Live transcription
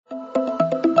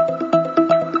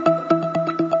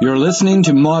You're listening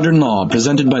to Modern Law,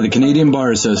 presented by the Canadian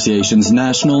Bar Association's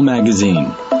National Magazine.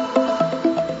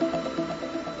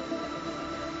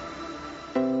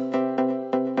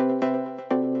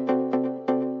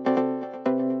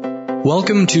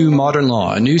 Welcome to Modern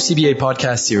Law, a new CBA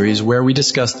podcast series where we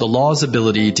discuss the law's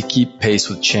ability to keep pace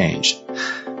with change.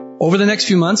 Over the next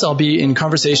few months, I'll be in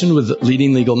conversation with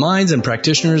leading legal minds and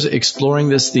practitioners exploring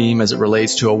this theme as it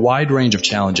relates to a wide range of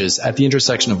challenges at the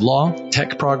intersection of law,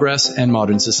 tech progress, and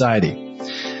modern society.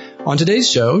 On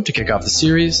today's show, to kick off the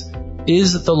series,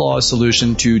 is the law a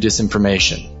solution to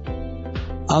disinformation?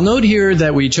 I'll note here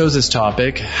that we chose this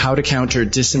topic, how to counter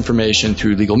disinformation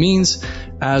through legal means,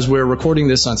 as we're recording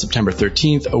this on September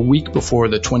 13th, a week before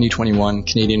the 2021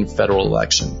 Canadian federal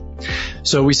election.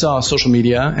 So we saw social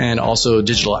media and also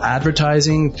digital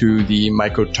advertising through the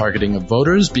micro-targeting of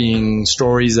voters being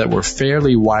stories that were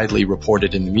fairly widely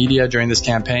reported in the media during this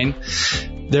campaign.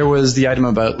 There was the item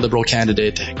about Liberal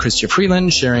candidate Chrystia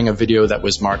Freeland sharing a video that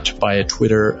was marked by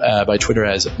Twitter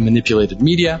as manipulated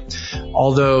media.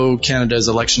 Although Canada's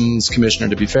Elections Commissioner,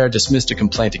 to be fair, dismissed a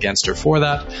complaint against her for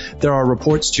that, there are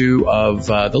reports too of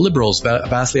the Liberals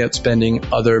vastly outspending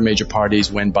other major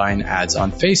parties when buying ads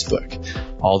on Facebook.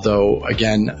 Although,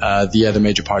 again, the other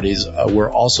major parties were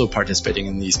also participating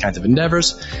in these kinds of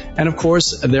endeavors. And of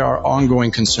course, there are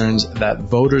ongoing concerns that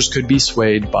voters could be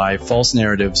swayed by false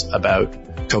narratives about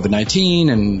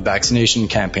COVID-19 and vaccination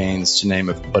campaigns, to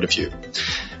name but a few.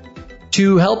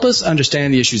 To help us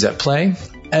understand the issues at play,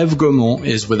 Eve Gaumont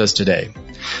is with us today.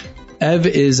 Eve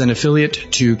is an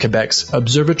affiliate to Quebec's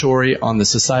Observatory on the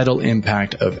Societal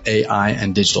Impact of AI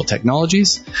and Digital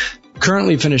Technologies,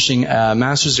 currently finishing a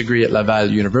master's degree at Laval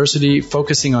University,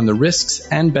 focusing on the risks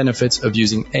and benefits of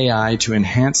using AI to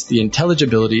enhance the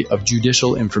intelligibility of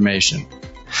judicial information.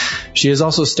 She is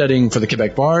also studying for the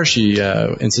Quebec Bar. She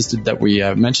insisted that we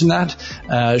mention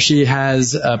that. She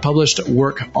has published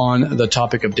work on the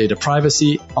topic of data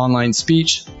privacy, online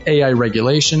speech, AI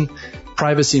regulation,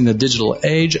 privacy in the digital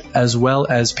age, as well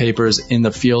as papers in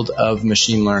the field of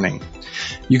machine learning.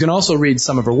 You can also read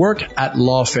some of her work at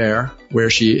Lawfare, where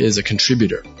she is a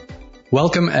contributor.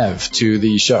 Welcome, Eve, to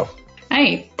the show.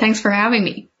 Hi, thanks for having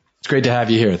me. It's great to have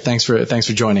you here. Thanks for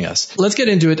joining us. Let's get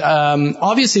into it.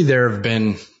 Obviously, there have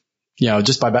been,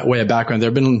 just by way of background, there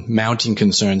have been mounting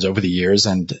concerns over the years,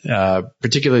 and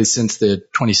particularly since the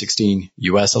 2016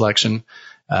 U.S. election,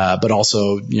 but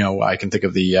also, I can think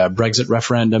of the Brexit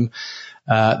referendum,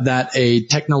 that a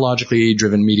technologically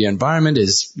driven media environment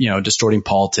is, distorting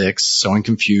politics, sowing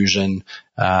confusion,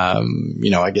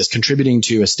 I guess contributing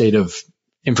to a state of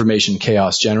information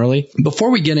chaos generally.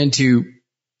 Before we get into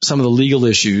some of the legal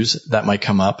issues that might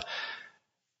come up,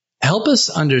 help us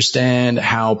understand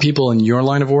how people in your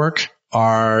line of work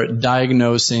are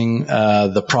diagnosing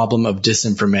the problem of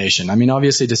disinformation. I mean,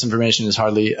 obviously, disinformation is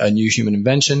hardly a new human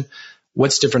invention.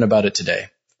 What's different about it today?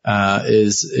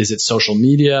 Is it social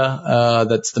media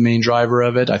that's the main driver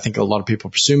of it? I think a lot of people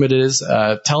presume it is.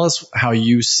 Tell us how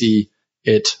you see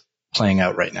it playing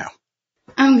out right now.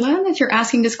 I'm glad that you're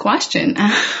asking this question.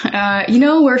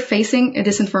 We're facing a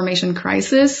disinformation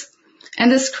crisis,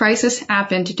 and this crisis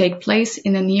happened to take place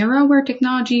in an era where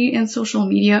technology and social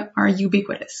media are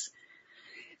ubiquitous.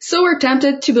 So we're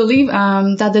tempted to believe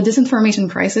that the disinformation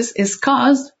crisis is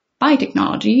caused by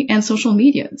technology and social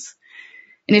medias.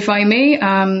 And if I may,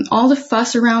 all the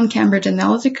fuss around Cambridge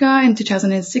Analytica in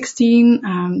 2016,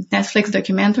 Netflix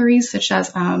documentaries such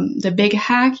as The Big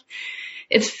Hack,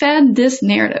 it fed this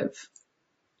narrative.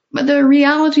 But the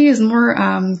reality is more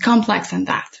complex than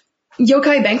that.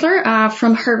 Yochai Benkler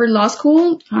from Harvard Law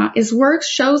School, his work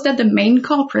shows that the main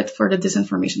culprit for the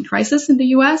disinformation crisis in the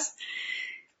U.S.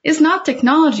 is not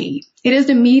technology. It is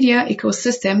the media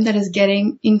ecosystem that is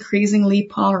getting increasingly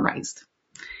polarized.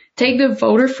 Take the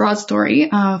voter fraud story,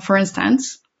 for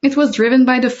instance. It was driven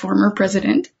by the former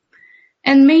president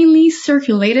and mainly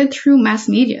circulated through mass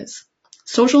medias.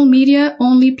 Social media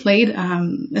only played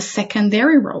a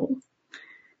secondary role.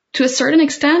 To a certain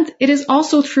extent, it is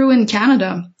also true in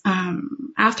Canada.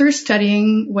 After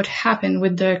studying what happened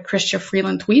with the Chrystia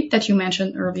Freeland tweet that you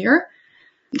mentioned earlier,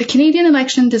 the Canadian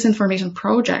Election Disinformation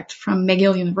Project from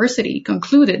McGill University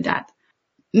concluded that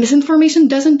misinformation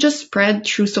doesn't just spread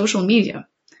through social media.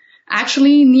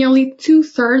 Actually, nearly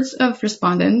 2/3 of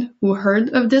respondents who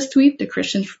heard of this tweet, the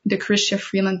Chrystia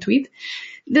Freeland tweet,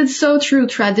 did so through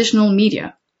traditional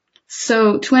media.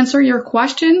 So to answer your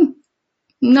question,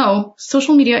 no,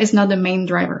 social media is not the main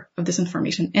driver of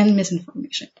disinformation and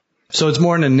misinformation. So it's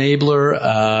more an enabler.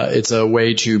 It's a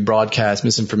way to broadcast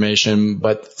misinformation.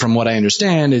 But from what I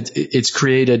understand, it's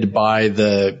created by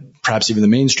perhaps even the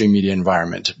mainstream media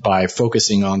environment by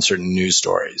focusing on certain news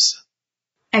stories.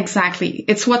 Exactly.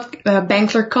 It's what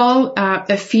Benkler call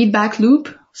a feedback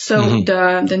loop. So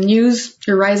the news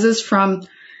arises from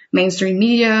mainstream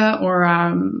media or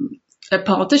a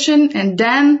politician, and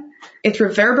then it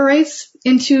reverberates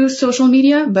into social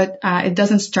media, but it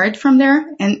doesn't start from there.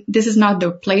 And this is not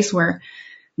the place where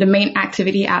the main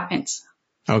activity happens.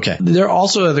 Okay. There are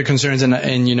also other concerns, and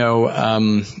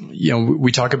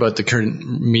we talk about the current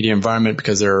media environment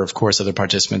because there are, of course, other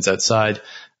participants outside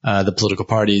the political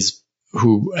parties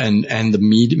who and the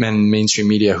media and mainstream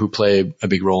media who play a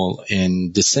big role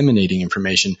in disseminating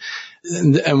information.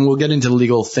 And we'll get into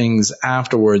legal things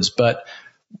afterwards. But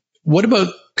what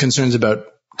about concerns about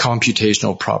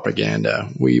computational propaganda?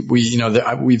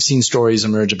 We've seen stories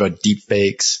emerge about deep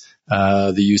fakes.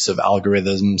 The use of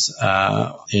algorithms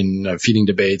in feeding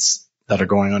debates that are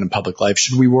going on in public life.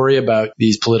 Should we worry about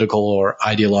these political or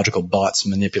ideological bots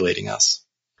manipulating us?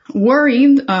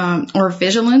 Worried or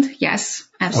vigilant? Yes,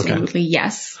 absolutely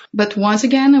yes. But once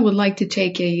again, I would like to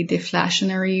take a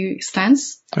deflationary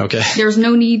stance. Okay. There's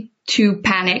no need to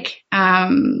panic.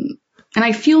 And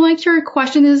I feel like your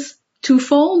question is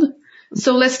twofold.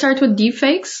 So let's start with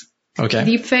deepfakes. Okay.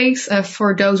 Deepfakes,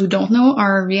 for those who don't know,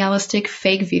 are realistic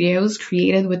fake videos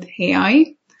created with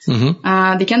AI.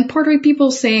 They can portray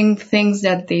people saying things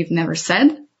that they've never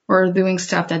said or doing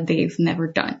stuff that they've never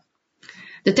done.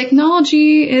 The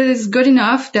technology is good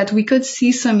enough that we could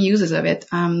see some uses of it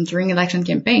during election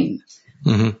campaign.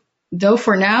 Though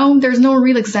for now, there's no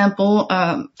real example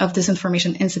of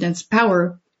disinformation incidents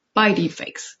powered by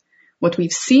deepfakes. What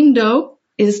we've seen, though,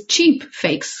 is cheap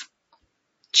fakes.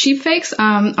 Cheap fakes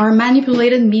are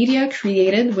manipulated media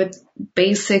created with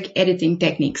basic editing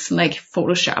techniques like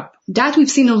Photoshop. That we've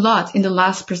seen a lot in the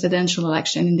last presidential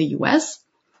election in the US.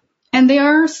 And there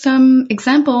are some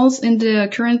examples in the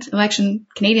current election,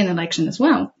 Canadian election as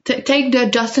well. Take the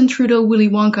Justin Trudeau Willy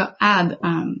Wonka ad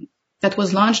that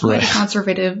was launched by the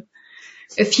Conservative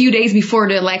a few days before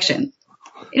the election.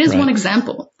 It is one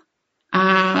example.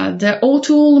 The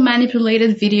O'Toole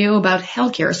manipulated video about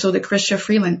healthcare, so the Chrystia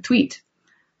Freeland tweet.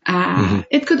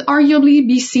 It could arguably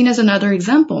be seen as another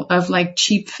example of like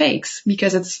cheap fakes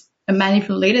because it's a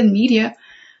manipulated media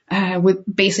with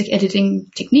basic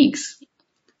editing techniques.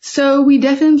 So we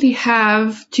definitely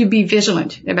have to be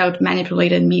vigilant about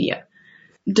manipulated media.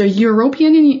 The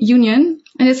European Union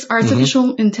and its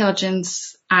Artificial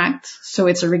Intelligence Act, so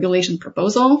it's a regulation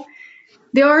proposal,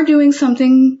 they are doing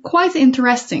something quite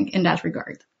interesting in that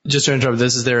regard. Just to interrupt,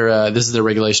 this is their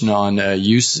regulation on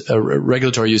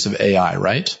regulatory use of AI,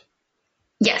 right?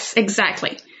 Yes,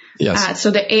 exactly. Yes.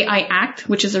 So the AI Act,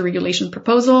 which is a regulation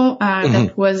proposal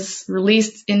that was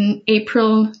released in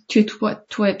April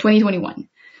 2021.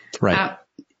 Right.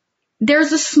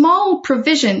 There's a small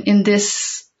provision in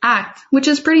this act, which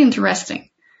is pretty interesting.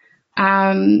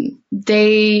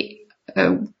 They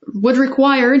would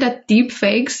require that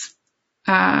deepfakes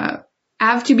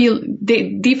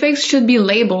deepfakes should be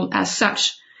labeled as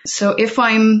such. So if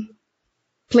I'm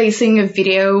placing a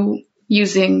video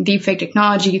using deepfake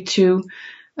technology to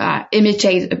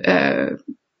imitate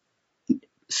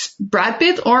Brad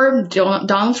Pitt or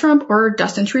Donald Trump or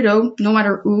Justin Trudeau, no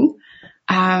matter who,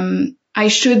 I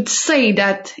should say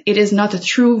that it is not a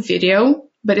true video,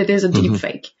 but it is a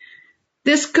deepfake.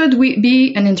 This could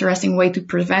be an interesting way to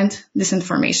prevent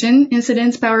disinformation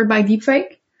incidents powered by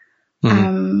deepfake.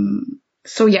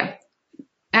 So yeah.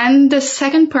 And the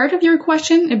second part of your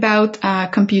question about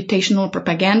computational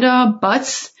propaganda,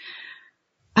 bots,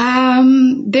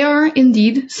 there are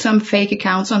indeed some fake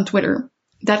accounts on Twitter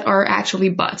that are actually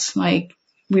bots, like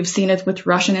we've seen it with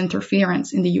Russian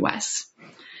interference in the US.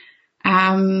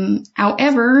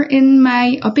 However, in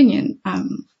my opinion,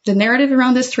 the narrative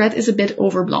around this threat is a bit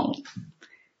overblown.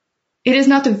 It is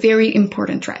not a very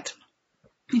important threat.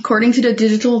 According to the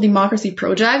Digital Democracy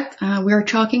Project, we are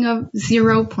talking of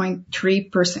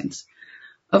 0.3%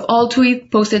 of all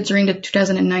tweets posted during the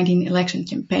 2019 election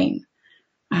campaign.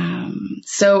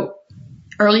 So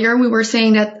earlier we were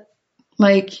saying that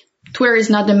like Twitter is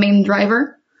not the main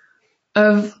driver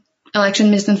of election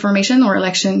misinformation or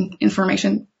election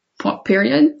information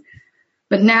period.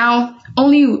 But now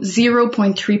only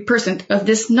 0.3% of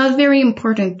this not very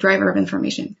important driver of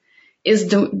information is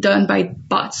done by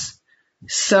bots.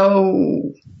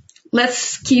 So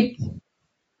let's keep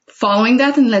following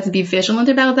that and let's be vigilant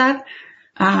about that.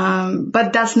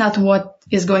 But that's not what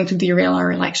is going to derail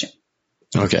our election.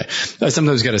 Okay. I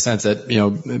sometimes get a sense that,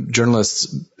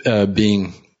 journalists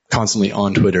being constantly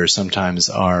on Twitter sometimes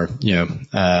are,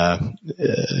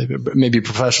 maybe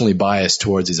professionally biased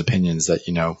towards these opinions that,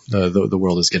 the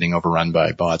world is getting overrun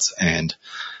by bots and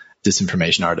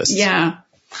disinformation artists.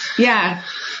 Yeah.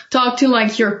 Talk to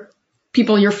like your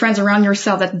people, your friends around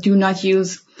yourself that do not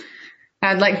use,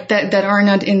 that are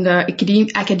not in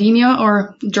the academia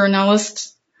or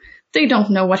journalists, they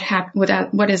don't know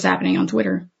what is happening on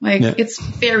Twitter. It's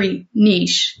very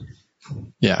niche.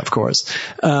 Yeah, of course.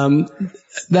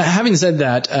 Having said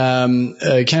that,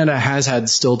 Canada has had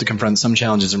still to confront some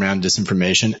challenges around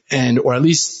disinformation, or at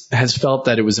least has felt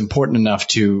that it was important enough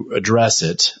to address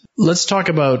it. Let's talk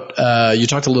about, you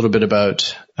talked a little bit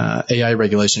about AI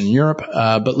regulation in Europe,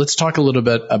 but let's talk a little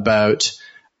bit about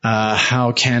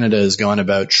how Canada has gone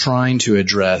about trying to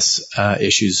address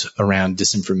issues around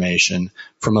disinformation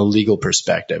from a legal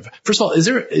perspective. First of all, is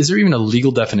there even a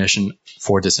legal definition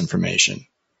for disinformation?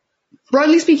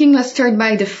 Broadly speaking, let's start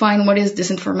by define what is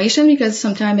disinformation, because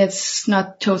sometimes it's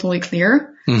not totally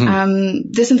clear.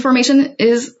 Mm-hmm. Disinformation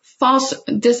is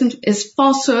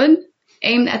falsehood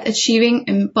aimed at achieving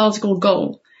a political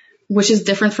goal, which is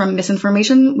different from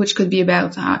misinformation, which could be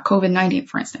about COVID-19,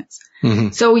 for instance. Mm-hmm.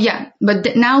 So yeah,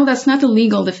 but now that's not a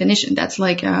legal definition. That's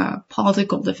like a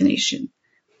political definition.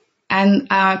 And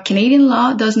Canadian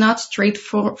law does not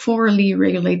straightforwardly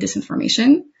regulate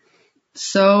disinformation,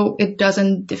 so it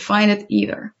doesn't define it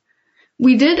either.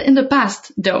 We did in the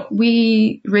past, though.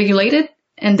 We regulated,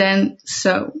 and then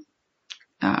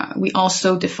we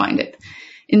also defined it.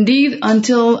 Indeed, up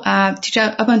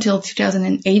until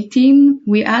 2018,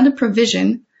 we had a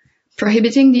provision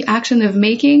prohibiting the action of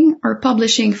making or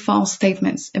publishing false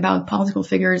statements about political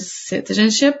figures'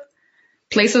 citizenship,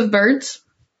 place of birth,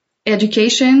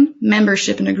 education,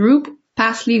 membership in a group,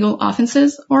 past legal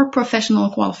offenses, or professional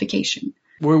qualification.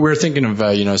 We're thinking of,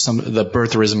 the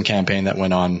birtherism campaign that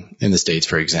went on in the States,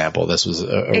 for example. This was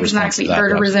a response to that.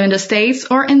 Exactly, birtherism in the States,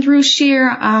 or Andrew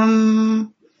Scheer,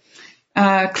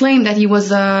 claimed that he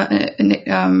was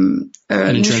an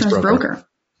insurance broker.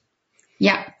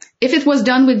 Yeah. If it was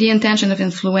done with the intention of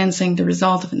influencing the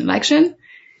result of an election,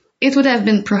 it would have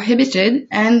been prohibited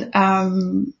and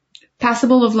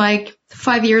passable of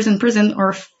 5 years in prison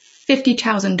or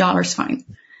 $50,000 fine.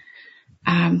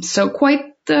 So quite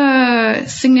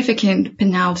significant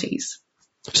penalties.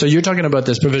 So you're talking about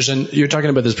this provision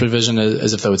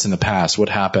as if though it's in the past. What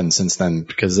happened since then?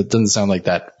 Because it doesn't sound like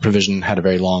that provision had a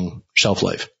very long shelf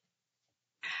life.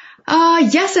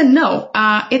 Yes and no.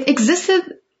 It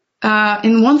existed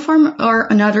in one form or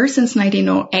another since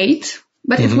 1908,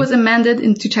 but mm-hmm. It was amended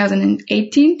in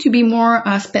 2018 to be more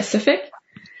specific.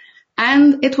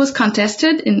 And it was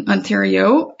contested in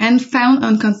Ontario and found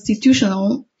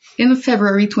unconstitutional in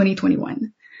February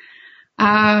 2021.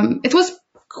 It was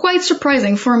quite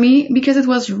surprising for me because it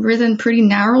was written pretty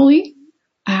narrowly,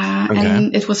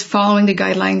 and it was following the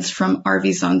guidelines from R.V.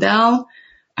 Zondel,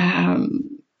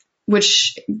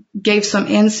 which gave some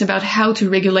hints about how to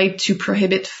regulate to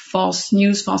prohibit false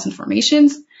news, false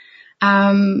informations.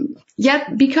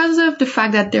 Yet, because of the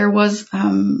fact that there was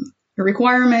a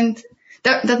requirement,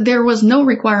 that there was no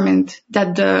requirement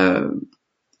that the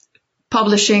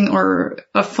publishing or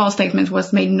a false statement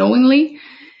was made knowingly,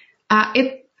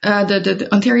 the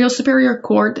Ontario Superior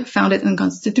Court found it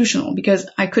unconstitutional because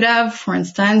I could have, for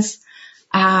instance,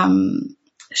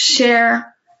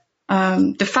 share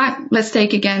the fact. Let's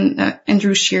take again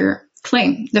Andrew Scheer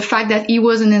claim, the fact that he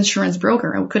was an insurance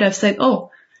broker. I could have said,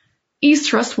 "Oh, he's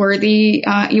trustworthy.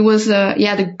 He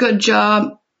had a good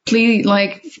job. Please,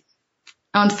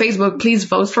 on Facebook, please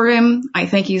vote for him. I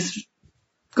think he's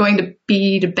going to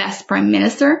be the best prime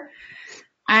minister."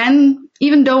 And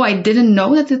even though I didn't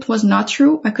know that it was not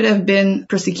true, I could have been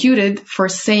prosecuted for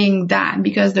saying that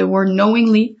because the word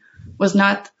knowingly was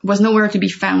nowhere to be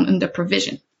found in the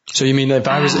provision. So you mean that if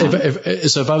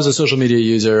I was a social media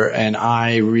user and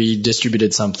I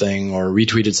redistributed something or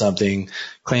retweeted something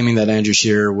claiming that Andrew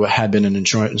Scheer had been an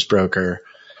insurance broker,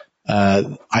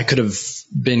 I could have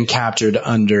been captured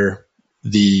under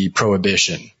the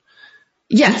prohibition?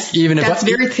 Yes, that's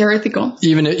very theoretical.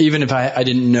 Even if I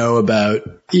didn't know about,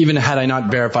 even had I not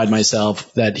verified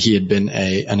myself that he had been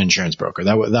an insurance broker,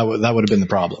 that would have been the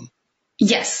problem.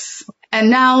 Yes, and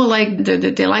now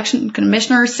the election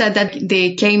commissioner said that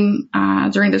they came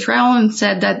during the trial and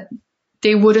said that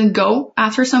they wouldn't go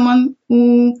after someone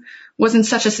who was in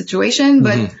such a situation,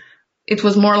 but mm-hmm. It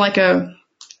was more like an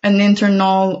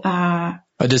internal.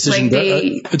 A decision.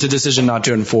 It's a decision not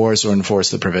to enforce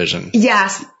the provision.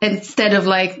 Yes, instead of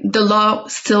the law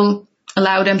still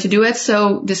allowed them to do it.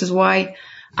 So this is why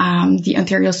the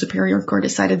Ontario Superior Court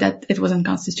decided that it was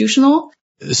unconstitutional.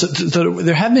 So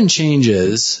there have been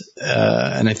changes,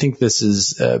 and I think this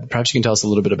is perhaps you can tell us a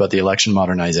little bit about the Election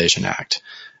Modernization Act.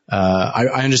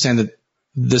 I understand that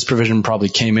this provision probably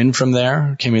came in through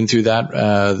that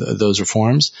those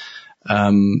reforms.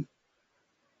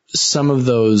 Some of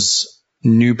those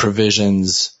new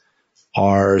provisions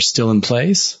are still in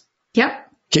place? Yep.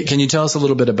 Can you tell us a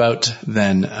little bit about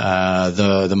then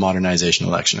the Modernization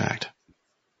Election Act?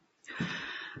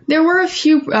 There were a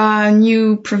few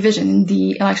new provisions in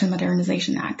the Election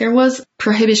Modernization Act. There was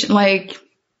prohibition, like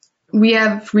we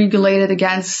have regulated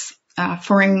against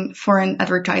foreign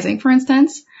advertising, for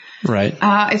instance. Right.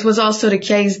 It was also the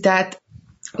case that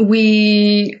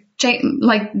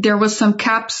there was some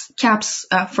caps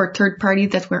for third parties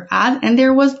that were and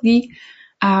there was the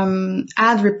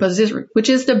ad repository, which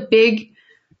is the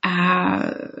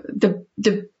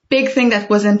big thing that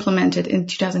was implemented in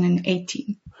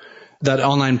 2018. That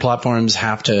online platforms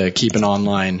have to keep an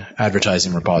online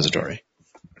advertising repository.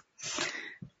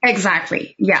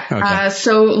 Exactly. Yeah. Okay.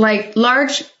 So like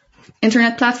large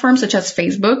internet platforms such as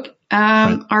Facebook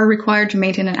are required to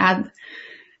maintain an ad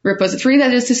repository,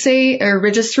 that is to say, a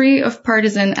registry of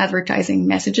partisan advertising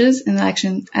messages and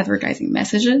election advertising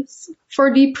messages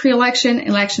for the pre-election,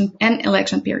 election, and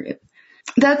election period.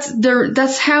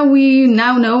 That's how we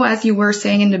now know, as you were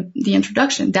saying in the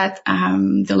introduction, that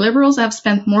the Liberals have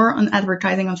spent more on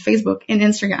advertising on Facebook and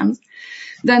Instagram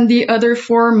than the other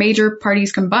four major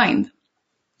parties combined.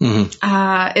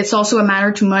 Mm-hmm. It's also a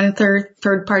matter to monitor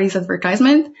third parties'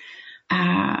 advertisement,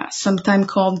 sometimes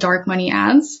called dark money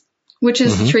ads, which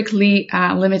is strictly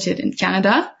limited in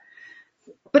Canada.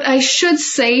 But I should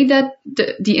say that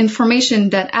the information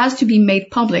that has to be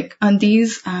made public on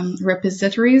these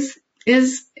repositories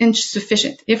is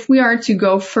insufficient. If we are to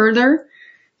go further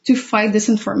to fight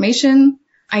disinformation,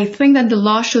 I think that the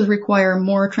law should require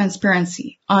more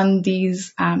transparency on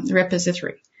these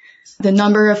repositories. The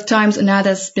number of times an ad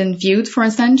has been viewed, for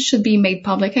instance, should be made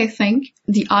public, I think.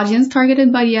 The audience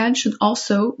targeted by the ad should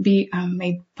also be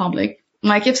made public.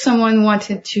 Like if someone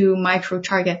wanted to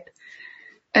micro-target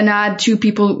an ad to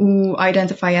people who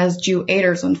identify as Jew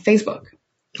haters on Facebook.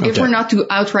 Okay. If we're not to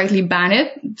outrightly ban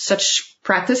it, such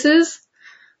practices,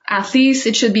 at least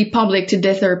it should be public to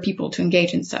deter people to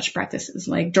engage in such practices.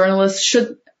 Like journalists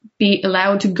should be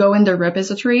allowed to go in the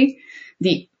repository,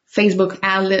 the Facebook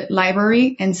ad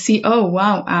library, and see, oh,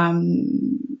 wow,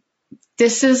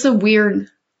 this is a weird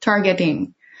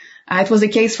targeting. It was the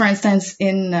case, for instance,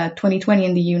 in 2020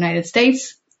 in the United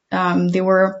States. There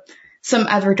were some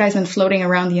advertisements floating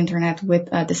around the internet with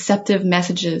deceptive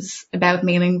messages about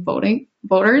mailing voting,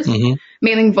 and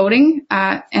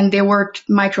they were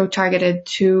micro-targeted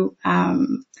to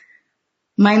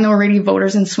minority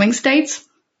voters in swing states.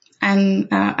 And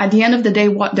at the end of the day,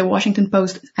 the Washington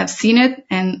Post have seen it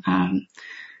and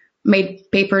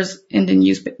made papers in the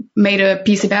news, made a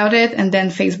piece about it, and then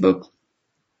Facebook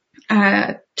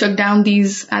took down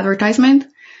these advertisements.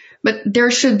 But there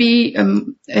should be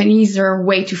an easier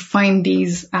way to find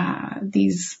these kind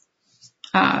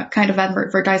of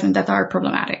advertisements that are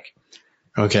problematic.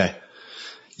 Okay.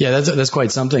 Yeah, that's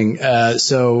quite something.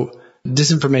 So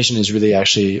disinformation is really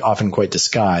actually often quite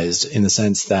disguised in the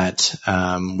sense that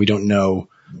we don't know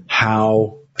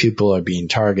how people are being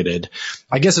targeted.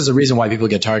 I guess there's a reason why people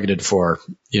get targeted for,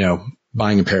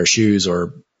 buying a pair of shoes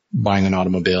or buying an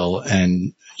automobile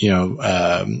and,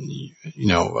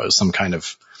 some kind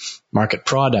of market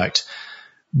product.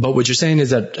 But what you're saying is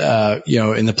that,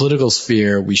 in the political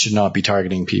sphere, we should not be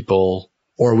targeting people,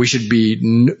 or we should be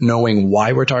knowing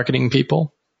why we're targeting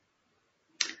people.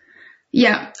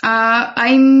 Yeah,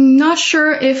 I'm not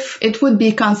sure if it would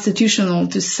be constitutional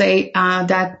to say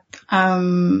that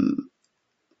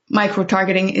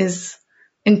micro-targeting is,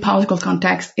 in political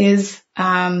context, is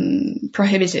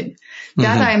prohibited.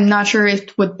 That I'm not sure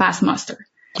it would pass muster.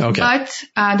 Okay. But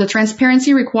the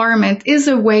transparency requirement is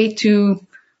a way to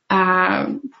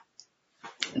prevent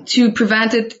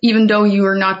it, even though you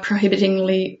are not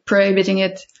prohibiting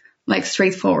it like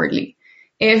straightforwardly.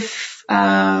 If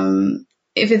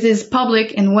it is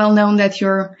public and well known that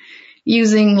you're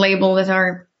using labels that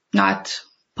are not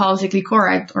politically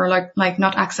correct or like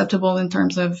not acceptable in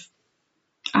terms of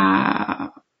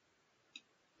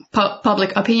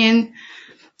public opinion,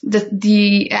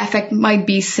 the effect might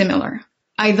be similar.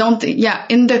 I don't think,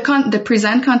 in the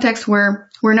present context where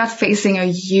we're not facing a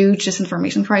huge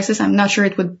disinformation crisis, I'm not sure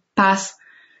it would pass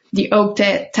the Oak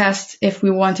test if we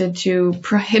wanted to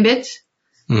prohibit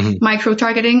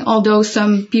micro-targeting, although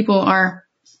some people are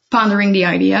pondering the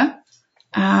idea.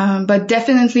 But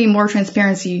definitely more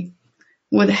transparency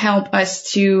would help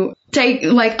us to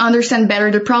understand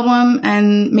better the problem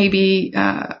and maybe,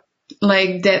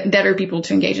 deter people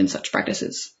to engage in such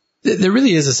practices. There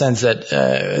really is a sense that,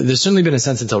 there's certainly been a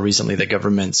sense until recently that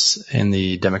governments in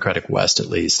the democratic West, at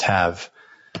least, have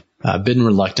been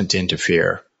reluctant to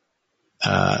interfere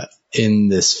in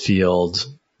this field,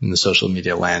 in the social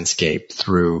media landscape,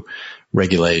 through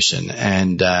regulation.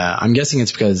 And I'm guessing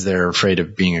it's because they're afraid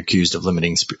of being accused of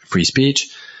limiting free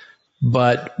speech.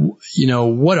 But,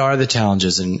 what are the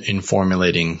challenges in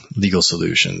formulating legal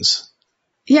solutions?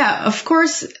 Yeah, of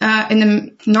course, in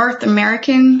the North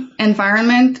American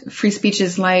environment, free speech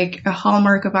is like a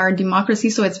hallmark of our democracy.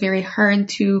 So it's very hard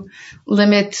to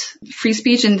limit free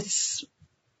speech, and it's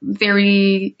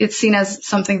seen as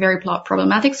something very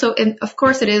problematic. So, of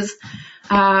course, it is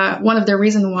one of the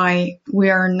reasons why we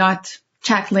are not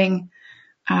tackling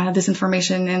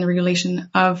disinformation and regulation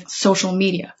of social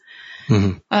media.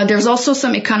 Mm-hmm. There's also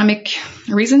some economic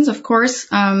reasons, of course.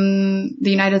 The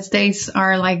United States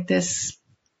are like this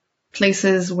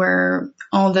places where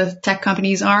all the tech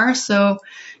companies are. So,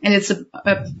 and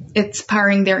it's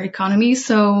powering their economy.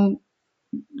 So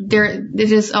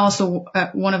this is also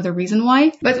one of the reasons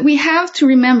why. But we have to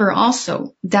remember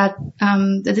also that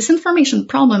the disinformation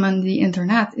problem on the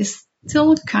internet is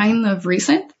still kind of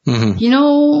recent.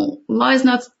 Mm-hmm. Law is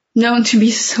not known to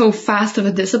be so fast of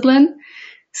a discipline.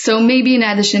 So maybe in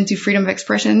addition to freedom of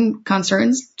expression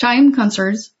concerns, time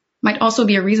concerns might also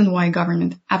be a reason why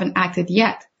government haven't acted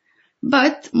yet.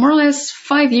 But more or less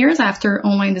 5 years after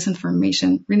online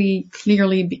disinformation really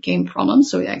clearly became a problem,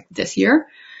 so like this year,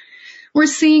 we're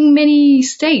seeing many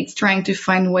states trying to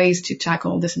find ways to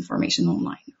tackle disinformation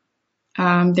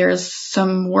online. There's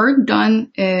some work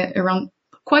done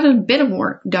quite a bit of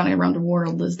work done around the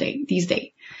world these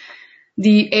days.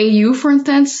 The AU, for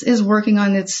instance, is working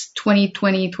on its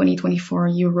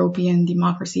 2020-2024 European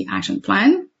Democracy Action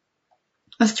Plan.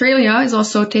 Australia is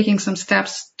also taking some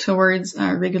steps towards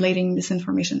regulating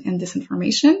misinformation and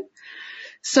disinformation.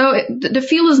 So the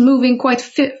field is moving quite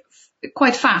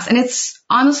fast, and it's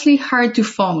honestly hard to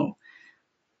follow.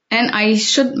 And I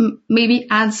should maybe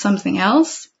add something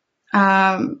else.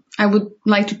 I would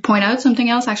like to point out something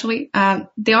else, actually.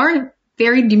 There are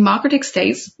very democratic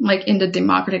states, like in the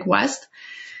democratic West,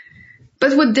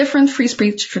 but with different free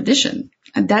speech tradition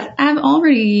that have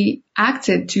already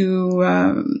acted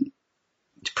to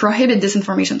prohibit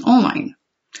disinformation online.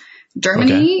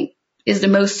 Germany is the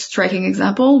most striking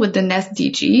example with the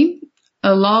NetzDG,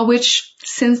 a law which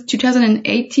since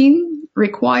 2018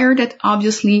 required that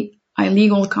obviously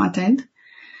illegal content,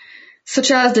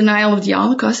 such as denial of the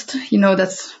Holocaust,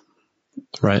 that's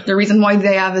right. The reason why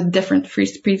they have a different free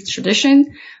speech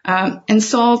tradition,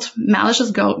 insult,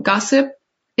 malicious gossip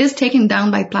is taken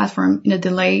down by platform in a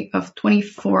delay of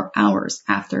 24 hours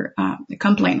after a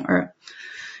complaint, or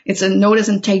it's a notice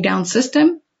and takedown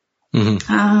system.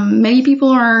 Mm-hmm. Many people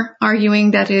are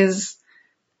arguing that is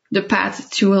the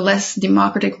path to a less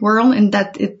democratic world, and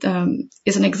that it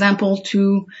is an example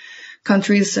to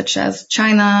countries such as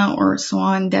China or so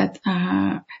on that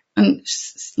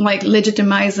like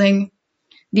legitimizing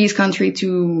these countries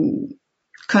to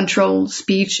control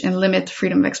speech and limit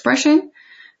freedom of expression.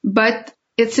 But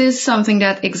it is something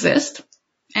that exists,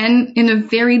 and in a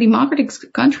very democratic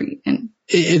country. And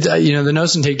the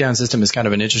notice and takedown system is kind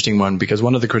of an interesting one, because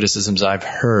one of the criticisms I've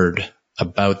heard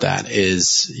about that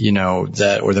is,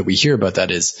 that we hear about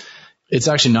that is, it's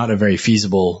actually not a very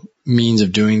feasible means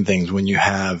of doing things when you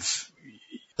have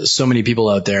so many people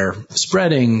out there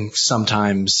spreading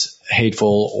sometimes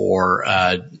hateful or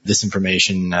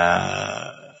disinformation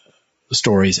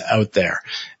stories out there.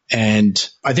 And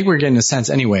I think we're getting a sense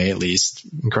anyway, at least,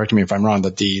 and correct me if I'm wrong,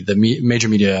 that the major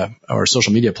media or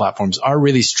social media platforms are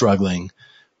really struggling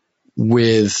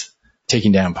with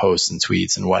taking down posts and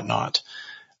tweets and whatnot.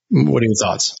 What are your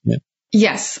thoughts? Yeah.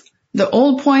 Yes. The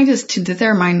whole point is to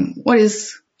determine what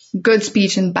is good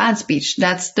speech and bad speech.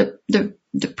 That's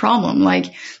the problem.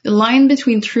 Like, the line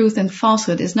between truth and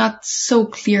falsehood is not so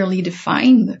clearly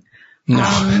defined.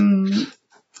 No.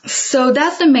 So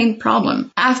that's the main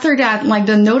problem. After that, like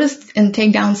the notice and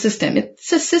takedown system,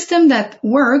 it's a system that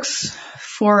works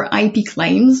for IP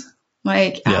claims.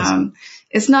 Like, yes.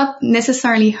 It's not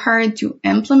necessarily hard to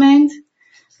implement.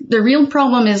 The real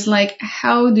problem is like,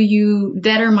 how do you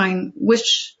determine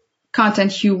which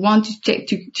content you want to take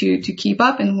to keep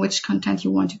up and which content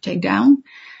you want to take down?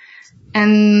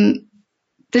 And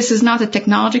this is not a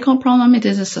technological problem. It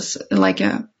is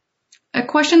a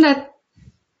question that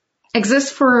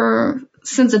exists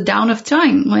since the dawn of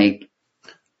time, like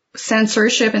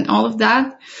censorship and all of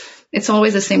that. It's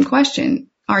always the same question.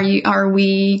 Are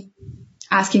we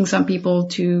asking some people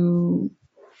to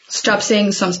stop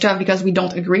saying some stuff because we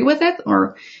don't agree with it,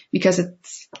 or because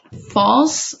it's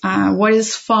false? What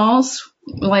is false?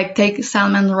 Like, take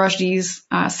Salman Rushdie's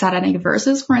satanic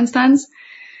verses, for instance.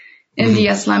 In the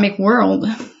Islamic world,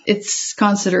 it's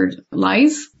considered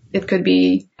lies. It could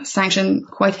be sanctioned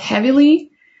quite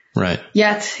heavily. Right.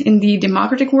 Yet in the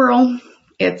democratic world,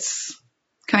 it's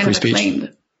kind of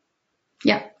acclaimed.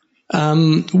 Yeah.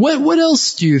 What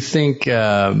else do you think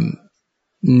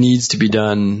needs to be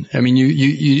done? I mean,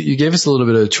 you gave us a little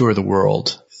bit of a tour of the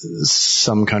world.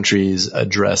 Some countries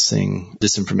addressing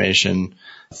disinformation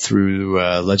through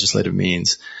legislative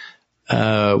means.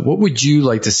 What would you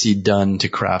like to see done to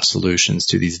craft solutions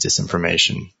to these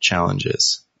disinformation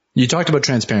challenges? You talked about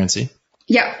transparency.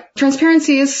 Yeah,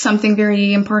 transparency is something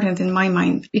very important in my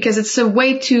mind because it's a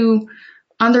way to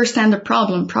understand the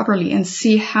problem properly and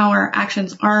see how our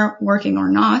actions are working or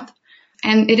not.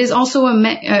 And it is also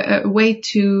a way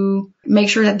to make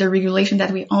sure that the regulation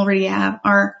that we already have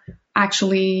are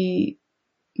actually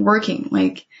working.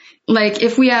 Like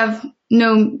if we have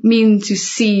no means to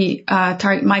see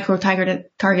micro-targeted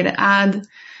ad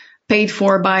paid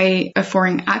for by a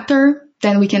foreign actor,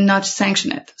 then we cannot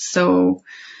sanction it. So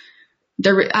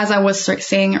as I was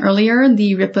saying earlier,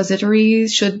 the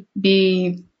repositories should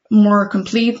be more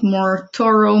complete, more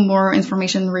thorough, more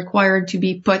information required to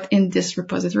be put in this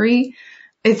repository.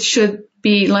 It should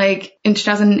be like in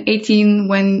 2018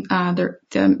 when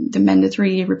the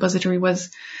mandatory repository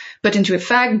was put into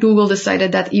effect, Google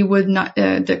decided that it would not,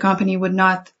 the company would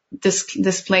not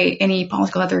display any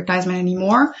political advertisement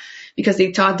anymore because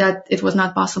they thought that it was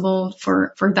not possible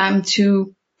for them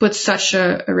to put such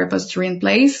a repository in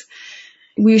place.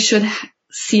 We should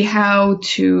see how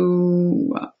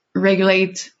to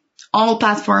regulate all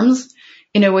platforms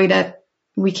in a way that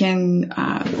we can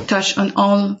touch on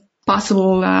all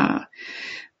possible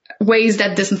ways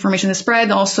that disinformation is spread.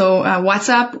 Also,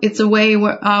 WhatsApp, it's a way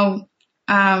how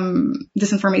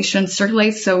disinformation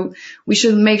circulates. So we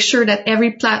should make sure that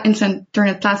every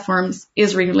internet platform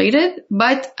is regulated.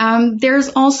 But there's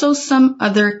also some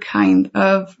other kind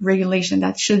of regulation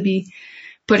that should be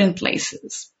put in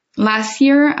places. Last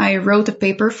year, I wrote a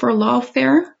paper for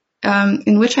Lawfare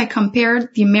in which I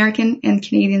compared the American and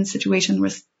Canadian situation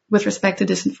with respect to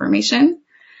disinformation.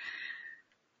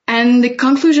 And the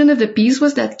conclusion of the piece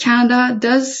was that Canada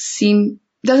doesn't seem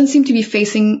to be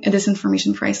facing a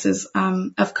disinformation crisis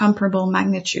of comparable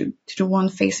magnitude to the one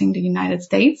facing the United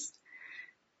States.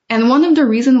 And one of the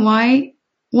reasons why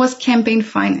was campaign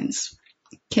finance.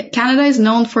 Canada is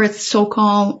known for its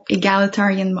so-called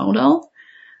egalitarian model.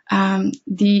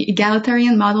 The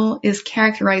egalitarian model is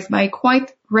characterized by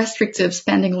quite restrictive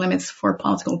spending limits for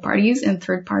political parties and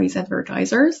third parties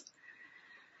advertisers.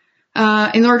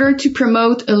 In order to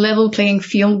promote a level playing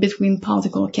field between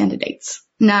political candidates.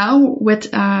 Now,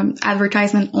 with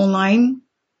advertisement online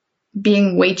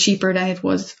being way cheaper than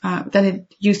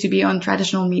it used to be on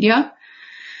traditional media,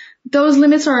 those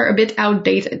limits are a bit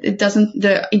outdated.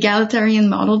 The egalitarian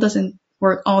model doesn't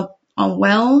work all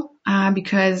well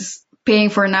because paying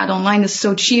for an ad online is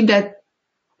so cheap that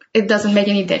it doesn't make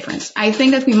any difference. I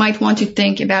think that we might want to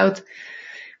think about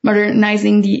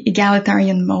modernizing the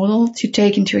egalitarian model to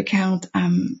take into account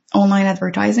online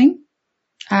advertising.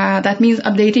 That means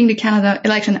updating the Canada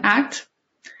Election Act.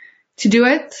 To do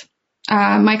it,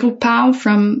 Michael Powell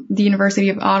from the University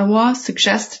of Ottawa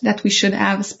suggests that we should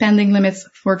have spending limits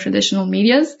for traditional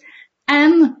medias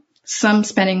and some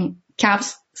spending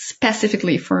caps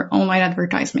specifically for online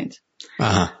advertisement.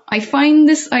 I find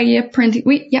this idea pretty...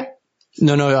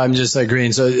 No, I'm just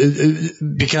agreeing. So,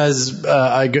 because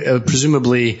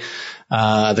presumably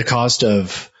the cost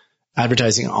of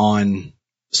advertising on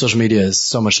social media is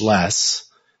so much less.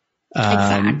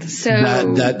 Exactly. So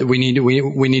that we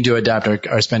need to adapt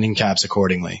our spending caps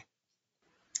accordingly.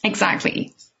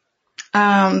 Exactly.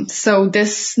 So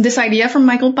this idea from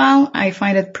Michael Powell, I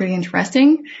find it pretty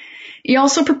interesting. He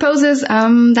also proposes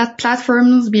that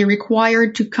platforms be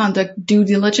required to conduct due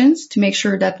diligence to make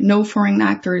sure that no foreign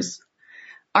actors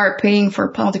are paying for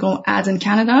political ads in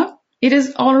Canada. It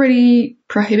is already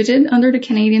prohibited under the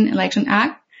Canadian Election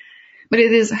Act, but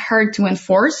it is hard to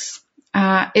enforce.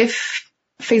 If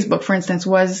Facebook, for instance,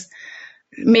 was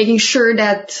making sure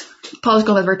that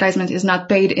political advertisement is not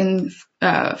paid in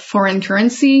foreign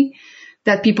currency,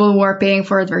 that people who are paying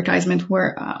for advertisement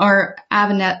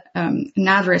have an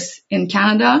address in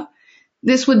Canada,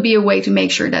 this would be a way to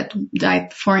make sure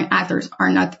that foreign actors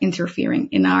are not interfering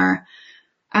in our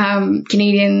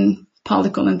Canadian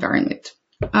political environment.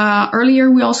 Earlier,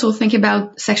 we also think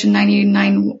about Section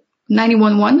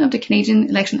 91.1 of the Canadian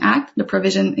Election Act, the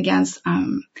provision against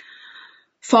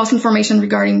false information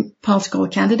regarding political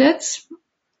candidates.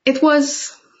 It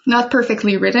was not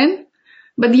perfectly written,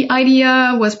 but the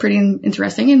idea was pretty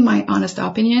interesting in my honest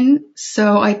opinion.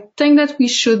 So I think that we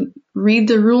should read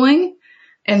the ruling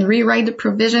and rewrite the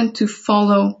provision to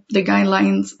follow the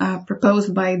guidelines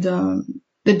proposed by the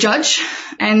judge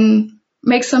and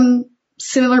make some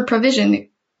similar provision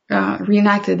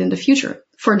reenacted in the future.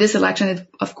 For this election, it,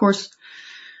 of course,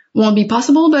 won't be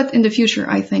possible, but in the future,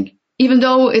 I think, even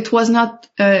though it was not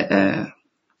a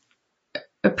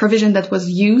provision that was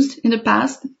used in the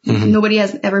past, nobody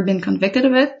has ever been convicted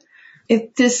of it.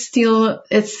 It still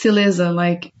is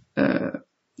a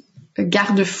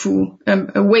garde-fou,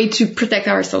 a way to protect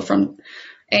ourselves from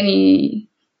any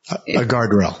a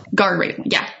guardrail. Guardrail,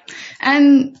 yeah.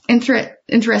 And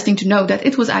interesting to know that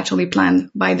it was actually planned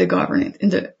by the government in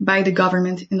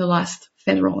the last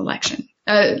federal election,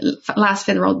 last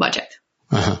federal budget.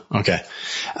 Okay.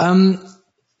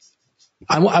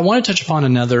 I want to touch upon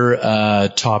another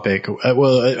topic,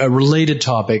 a related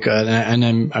topic,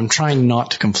 and I'm trying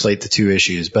not to conflate the two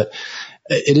issues, but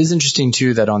it is interesting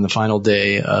too that on the final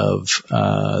day of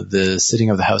the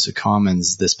sitting of the House of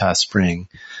Commons this past spring,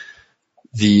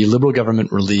 the Liberal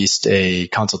government released a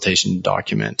consultation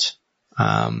document,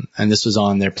 and this was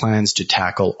on their plans to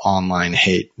tackle online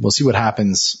hate. We'll see what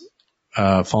happens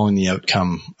following the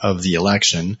outcome of the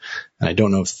election, and I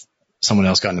don't know if someone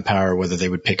else got into power, whether they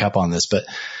would pick up on this, but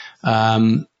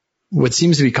what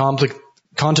seems to be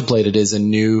contemplated is a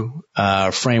new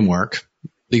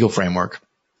legal framework,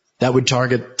 that would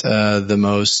target the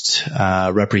most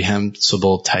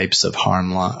reprehensible types of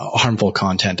harmful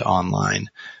content online,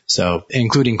 so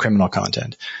including criminal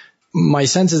content. My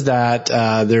sense is that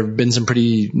there have been some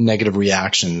pretty negative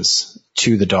reactions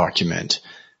to the document,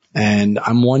 and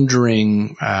I'm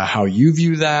wondering how you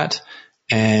view that,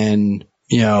 and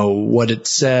what it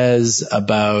says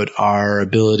about our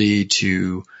ability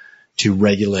to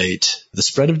regulate the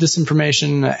spread of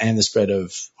disinformation and the spread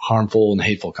of harmful and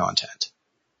hateful content.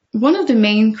 One of the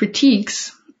main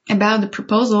critiques about the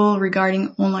proposal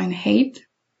regarding online hate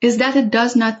is that it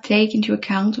does not take into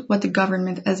account what the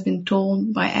government has been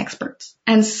told by experts.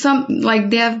 And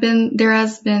there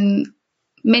has been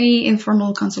many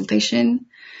informal consultation.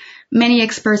 Many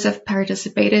experts have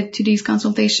participated to these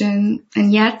consultations,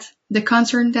 and yet the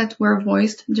concern that were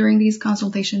voiced during these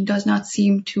consultations does not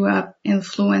seem to have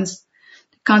influenced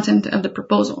the content of the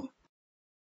proposal.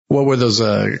 What were those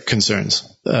concerns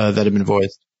that have been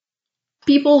voiced?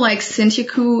 People like Cynthia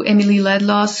Ku, Emily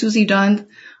Ledlaw, Susie Dunn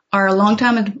are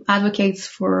longtime advocates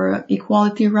for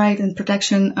equality right and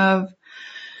protection of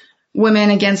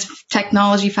women against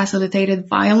technology-facilitated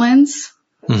violence.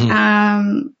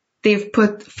 They've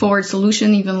put forward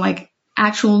solution, even like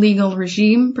actual legal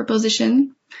regime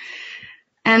proposition.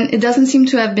 And it doesn't seem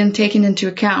to have been taken into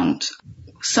account.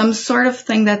 Some sort of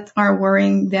thing that are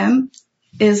worrying them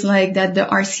is like that the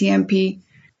RCMP,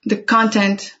 the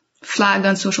content flagged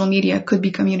on social media could be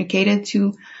communicated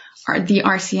to the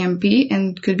RCMP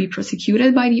and could be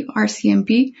prosecuted by the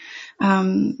RCMP.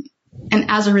 And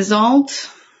as a result,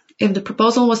 if the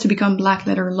proposal was to become black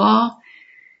letter law,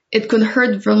 it could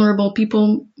hurt vulnerable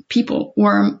people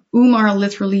whom are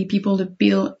literally people the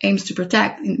bill aims to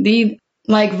protect. Indeed,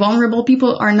 like vulnerable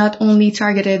people are not only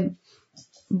targeted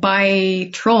by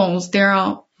trolls, they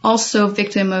are also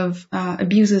victim of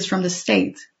abuses from the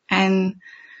state, and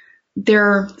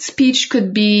their speech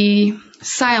could be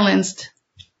silenced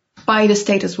by the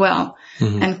state as well.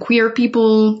 And queer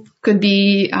people could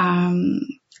be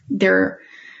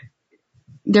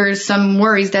there's some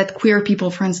worries that queer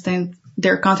people, for instance,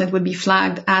 their content would be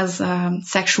flagged as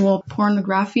sexual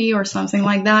pornography or something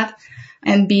like that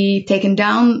and be taken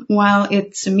down, while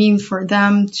it's a means for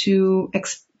them to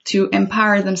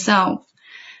empower themselves.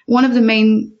 One of the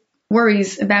main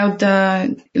worries about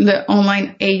the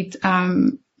online hate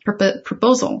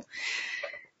proposal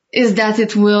is that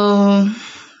it will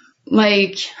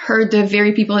hurt the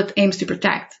very people it aims to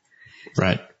protect.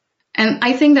 Right. And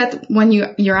I think that when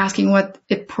you're asking what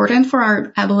important for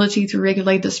our ability to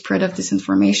regulate the spread of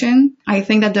disinformation, I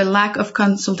think that the lack of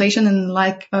consultation and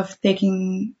lack of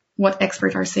taking what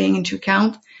experts are saying into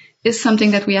account is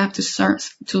something that we have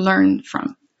to learn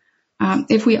from.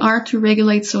 If we are to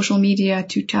regulate social media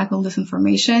to tackle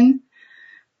disinformation,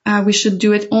 we should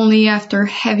do it only after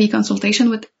heavy consultation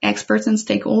with experts and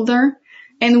stakeholders.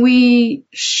 And we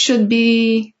should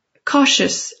be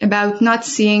cautious about not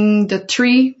seeing the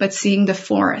tree, but seeing the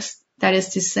forest. That is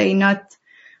to say, not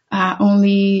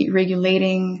only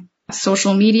regulating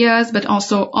social medias, but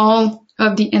also all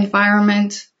of the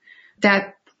environment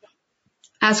that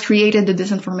has created the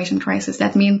disinformation crisis.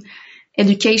 That means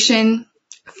education,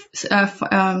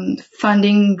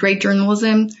 funding great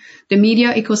journalism. The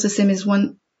media ecosystem is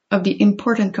one of the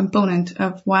important components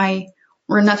of why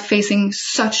we're not facing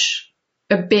such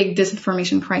a big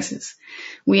disinformation crisis.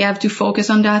 We have to focus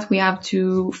on that. We have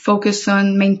to focus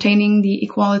on maintaining the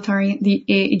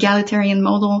egalitarian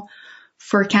model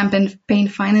for campaign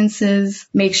finances,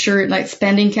 make sure like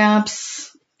spending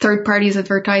caps, third parties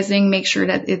advertising, make sure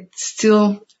that it's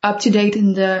still up to date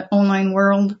in the online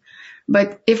world.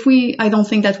 But I don't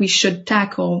think that we should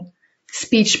tackle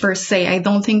speech per se. I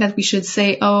don't think that we should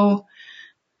say, oh,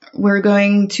 we're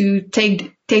going to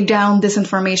take down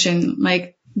disinformation.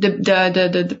 Like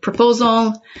the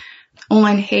proposal,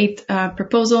 online hate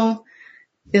proposal,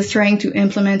 is trying to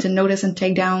implement a notice and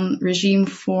take down regime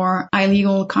for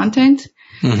illegal content,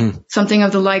 something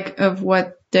of the like of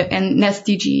what the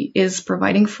NSDG is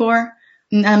providing for.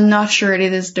 And I'm not sure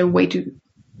it is the way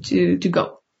to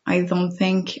go. I don't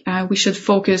think we should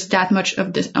focus that much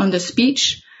on the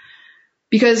speech,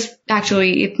 because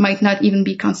actually it might not even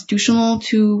be constitutional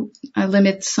to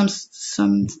limit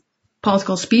some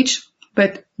political speech,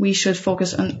 but we should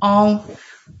focus on all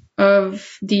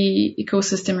of the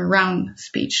ecosystem around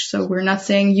speech. So we're not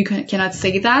saying you cannot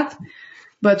say that,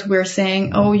 but we're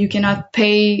saying, oh, you cannot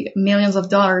pay millions of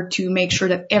dollars to make sure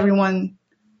that everyone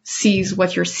sees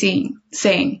what you're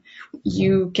saying.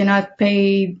 You cannot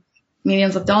pay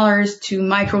millions of dollars to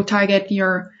micro-target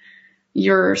what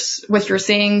you're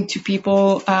saying to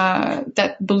people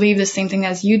that believe the same thing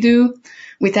as you do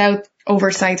without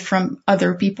oversight from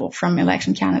other people from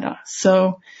Election Canada.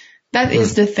 So that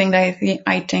is the thing that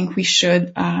I think we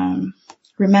should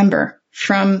remember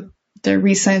from the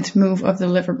recent move of the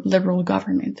Liberal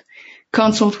government.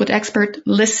 Consult with experts,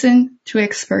 listen to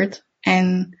experts,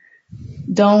 and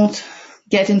don't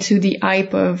get into the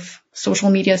hype of social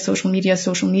media,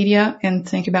 and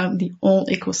think about the whole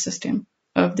ecosystem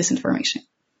of disinformation.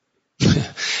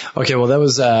 Okay, well, that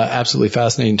was absolutely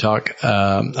fascinating talk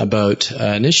about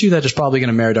an issue that is probably going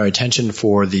to merit our attention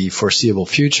for the foreseeable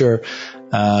future,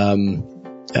 and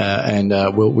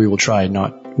we will try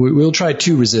we'll try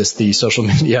to resist the social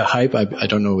media hype. I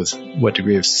don't know with what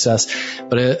degree of success,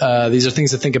 but these are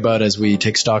things to think about as we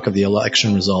take stock of the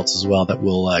election results as well that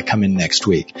will come in next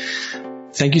week.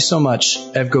 Thank you so much,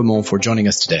 Eve Gaumont, for joining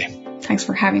us today. Thanks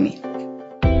for having me.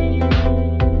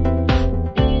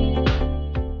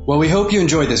 Well, we hope you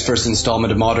enjoyed this first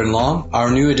installment of Modern Law,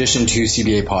 our new addition to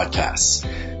CBA podcasts.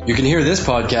 You can hear this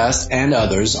podcast and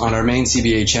others on our main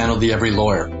CBA channel, The Every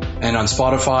Lawyer, and on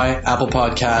Spotify, Apple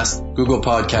Podcasts, Google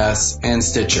Podcasts, and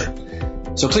Stitcher.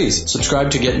 So please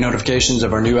subscribe to get notifications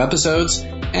of our new episodes,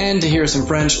 and to hear some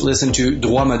French, listen to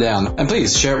Droit Moderne. And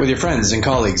please share it with your friends and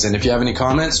colleagues. And if you have any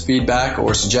comments, feedback,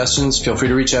 or suggestions, feel free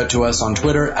to reach out to us on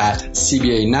Twitter at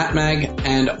CBA NatMag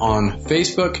and on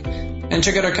Facebook. And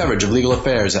check out our coverage of legal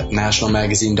affairs at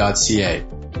nationalmagazine.ca.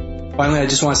 Finally, I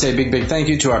just want to say a big thank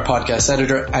you to our podcast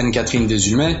editor, Anne-Catherine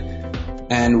Desulmais,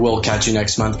 and we'll catch you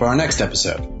next month for our next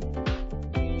episode.